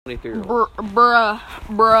Bruh.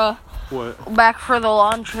 What? Back for the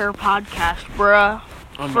Lawn Chair podcast, bruh.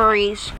 Furries.